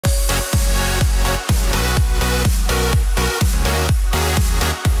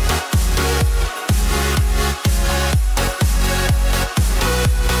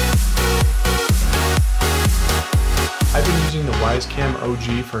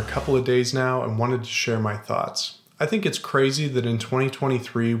OG for a couple of days now and wanted to share my thoughts. I think it's crazy that in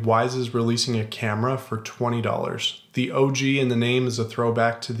 2023, Wyze is releasing a camera for $20. The OG in the name is a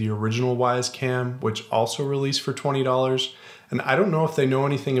throwback to the original Wyze Cam, which also released for $20. And I don't know if they know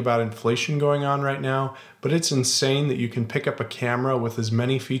anything about inflation going on right now, but it's insane that you can pick up a camera with as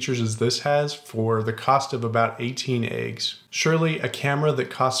many features as this has for the cost of about 18 eggs. Surely a camera that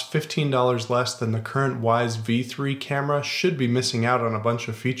costs $15 less than the current Wyze V3 camera should be missing out on a bunch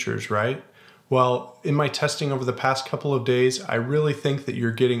of features, right? Well, in my testing over the past couple of days, I really think that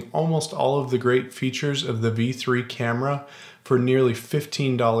you're getting almost all of the great features of the V3 camera for nearly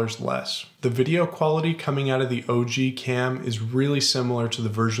 $15 less. The video quality coming out of the OG Cam is really similar to the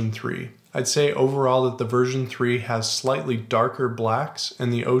version 3. I'd say overall that the version 3 has slightly darker blacks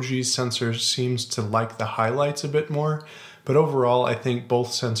and the OG sensor seems to like the highlights a bit more, but overall I think both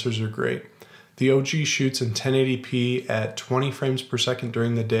sensors are great. The OG shoots in 1080p at 20 frames per second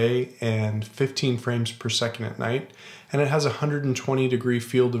during the day and 15 frames per second at night, and it has a 120-degree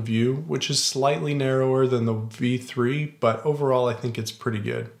field of view, which is slightly narrower than the V3, but overall I think it's pretty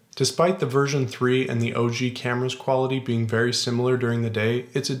good. Despite the version 3 and the OG camera's quality being very similar during the day,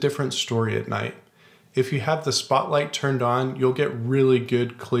 it's a different story at night. If you have the spotlight turned on, you'll get really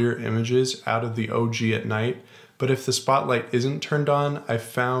good clear images out of the OG at night, but if the spotlight isn't turned on, I've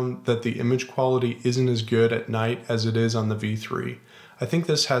found that the image quality isn't as good at night as it is on the V3. I think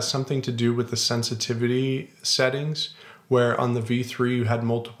this has something to do with the sensitivity settings, where on the V3 you had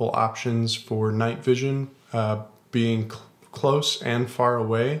multiple options for night vision, being close and far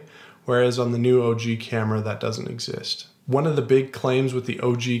away, whereas on the new OG camera that doesn't exist. One of the big claims with the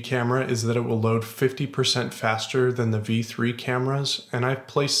OG camera is that it will load 50% faster than the V3 cameras, and I've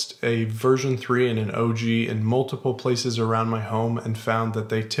placed a version 3 and an OG in multiple places around my home and found that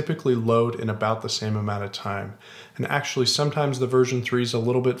they typically load in about the same amount of time. And actually sometimes the version 3 is a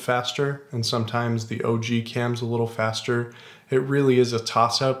little bit faster and sometimes the OG cam's a little faster. It really is a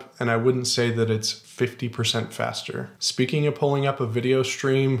toss-up, and I wouldn't say that it's 50% faster. Speaking of pulling up a video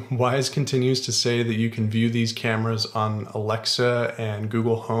stream, Wyze continues to say that you can view these cameras on Alexa and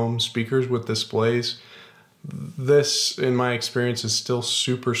Google Home speakers with displays. This, in my experience, is still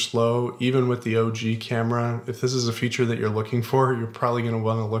super slow, even with the OG camera. If this is a feature that you're looking for, you're probably going to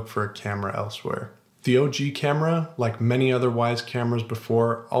want to look for a camera elsewhere. The OG camera, like many other Wyze cameras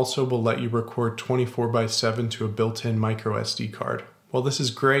before, also will let you record 24/7 to a built-in micro SD card. While this is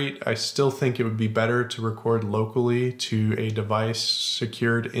great, I still think it would be better to record locally to a device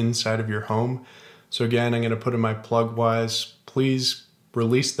secured inside of your home. So again, I'm going to put in my plug Wyze, please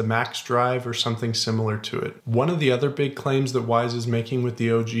release the Maxdrive or something similar to it. One of the other big claims that Wyze is making with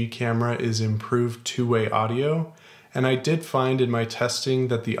the OG camera is improved two-way audio. And I did find in my testing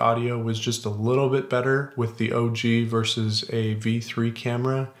that the audio was just a little bit better with the OG versus a V3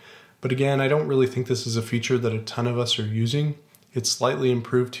 camera. But again, I don't really think this is a feature that a ton of us are using. It's slightly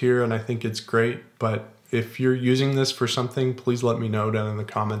improved here and I think it's great, but if you're using this for something, please let me know down in the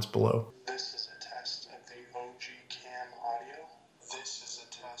comments below. This is a test of the OG Cam audio. This is a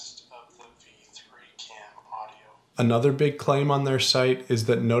test of the V3 Cam audio. Another big claim on their site is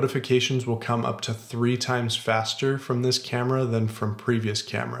that notifications will come up to 3 times faster from this camera than from previous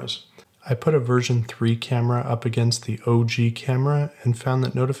cameras. I put a version 3 camera up against the OG camera and found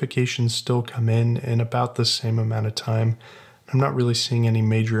that notifications still come in about the same amount of time. I'm not really seeing any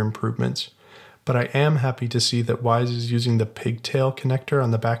major improvements, but I am happy to see that Wyze is using the pigtail connector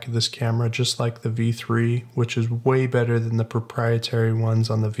on the back of this camera just like the V3, which is way better than the proprietary ones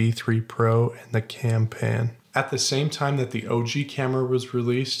on the V3 Pro and the Cam Pan. At the same time that the OG camera was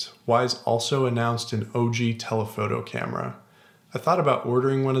released, Wyze also announced an OG telephoto camera. I thought about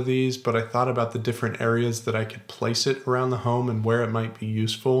ordering one of these, but I thought about the different areas that I could place it around the home and where it might be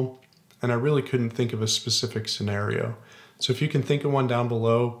useful, and I really couldn't think of a specific scenario. So if you can think of one down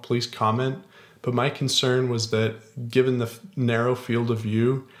below, please comment. But my concern was that given the narrow field of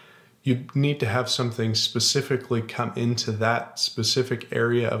view, you need to have something specifically come into that specific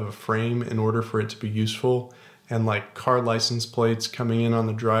area of a frame in order for it to be useful. And like car license plates coming in on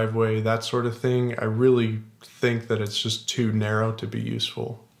the driveway, that sort of thing, I really think that it's just too narrow to be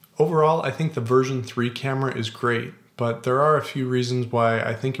useful. Overall, I think the version 3 camera is great, but there are a few reasons why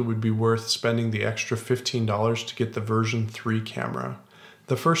I think it would be worth spending the extra $15 to get the version 3 camera.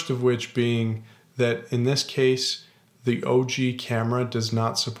 The first of which being that in this case, the OG camera does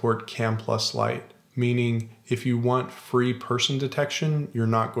not support Cam Plus Lite, meaning if you want free person detection, you're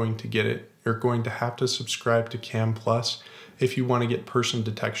not going to get it. You're going to have to subscribe to Cam Plus if you want to get person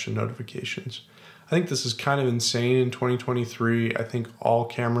detection notifications. think this is kind of insane in 2023. I think all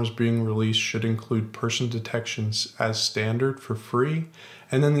cameras being released should include person detections as standard for free,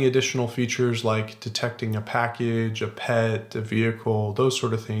 and then the additional features like detecting a package, a pet, a vehicle, those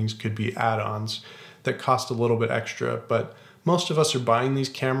sort of things could be add-ons that cost a little bit extra. But most of us are buying these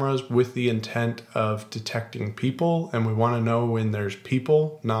cameras with the intent of detecting people, and we want to know when there's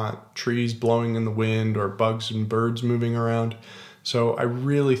people, not trees blowing in the wind or bugs and birds moving around. So I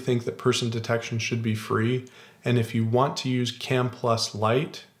really think that person detection should be free. And if you want to use Cam Plus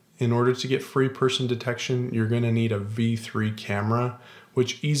Lite, in order to get free person detection, you're going to need a V3 camera,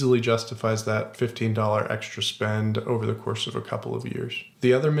 which easily justifies that $15 extra spend over the course of a couple of years.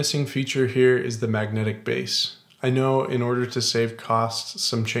 The other missing feature here is the magnetic base. I know in order to save costs,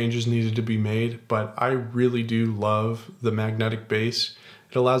 some changes needed to be made, but I really do love the magnetic base.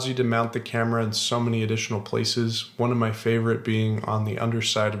 It allows you to mount the camera in so many additional places, one of my favorite being on the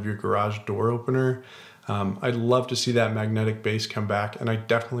underside of your garage door opener. I'd love to see that magnetic base come back, and I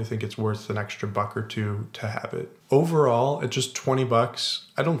definitely think it's worth an extra buck or two to have it. Overall, at just 20 bucks,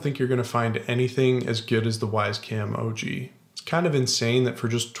 I don't think you're gonna find anything as good as the Wyze Cam OG. It's kind of insane that for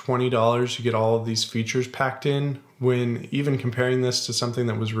just $20 you get all of these features packed in, when even comparing this to something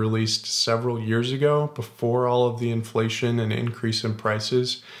that was released several years ago before all of the inflation and increase in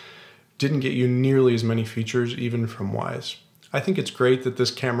prices, didn't get you nearly as many features even from Wyze. I think it's great that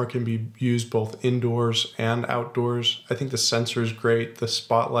this camera can be used both indoors and outdoors. I think the sensor is great, the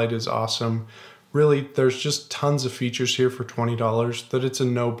spotlight is awesome. Really, there's just tons of features here for $20 that it's a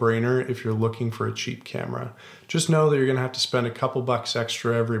no-brainer if you're looking for a cheap camera. Just know that you're gonna have to spend a couple bucks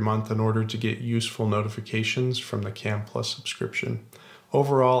extra every month in order to get useful notifications from the Cam Plus subscription.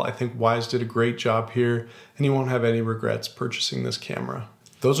 Overall, I think Wyze did a great job here, and you won't have any regrets purchasing this camera.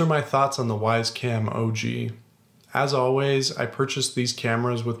 Those are my thoughts on the Wyze Cam OG. As always, I purchased these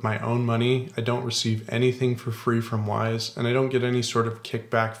cameras with my own money. I don't receive anything for free from Wyze, and I don't get any sort of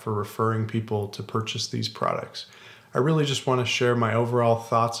kickback for referring people to purchase these products. I really just want to share my overall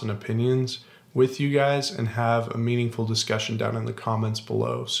thoughts and opinions with you guys and have a meaningful discussion down in the comments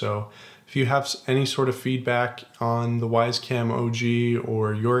below. So if you have any sort of feedback on the Wyze Cam OG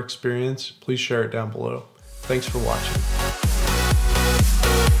or your experience, please share it down below. Thanks for watching.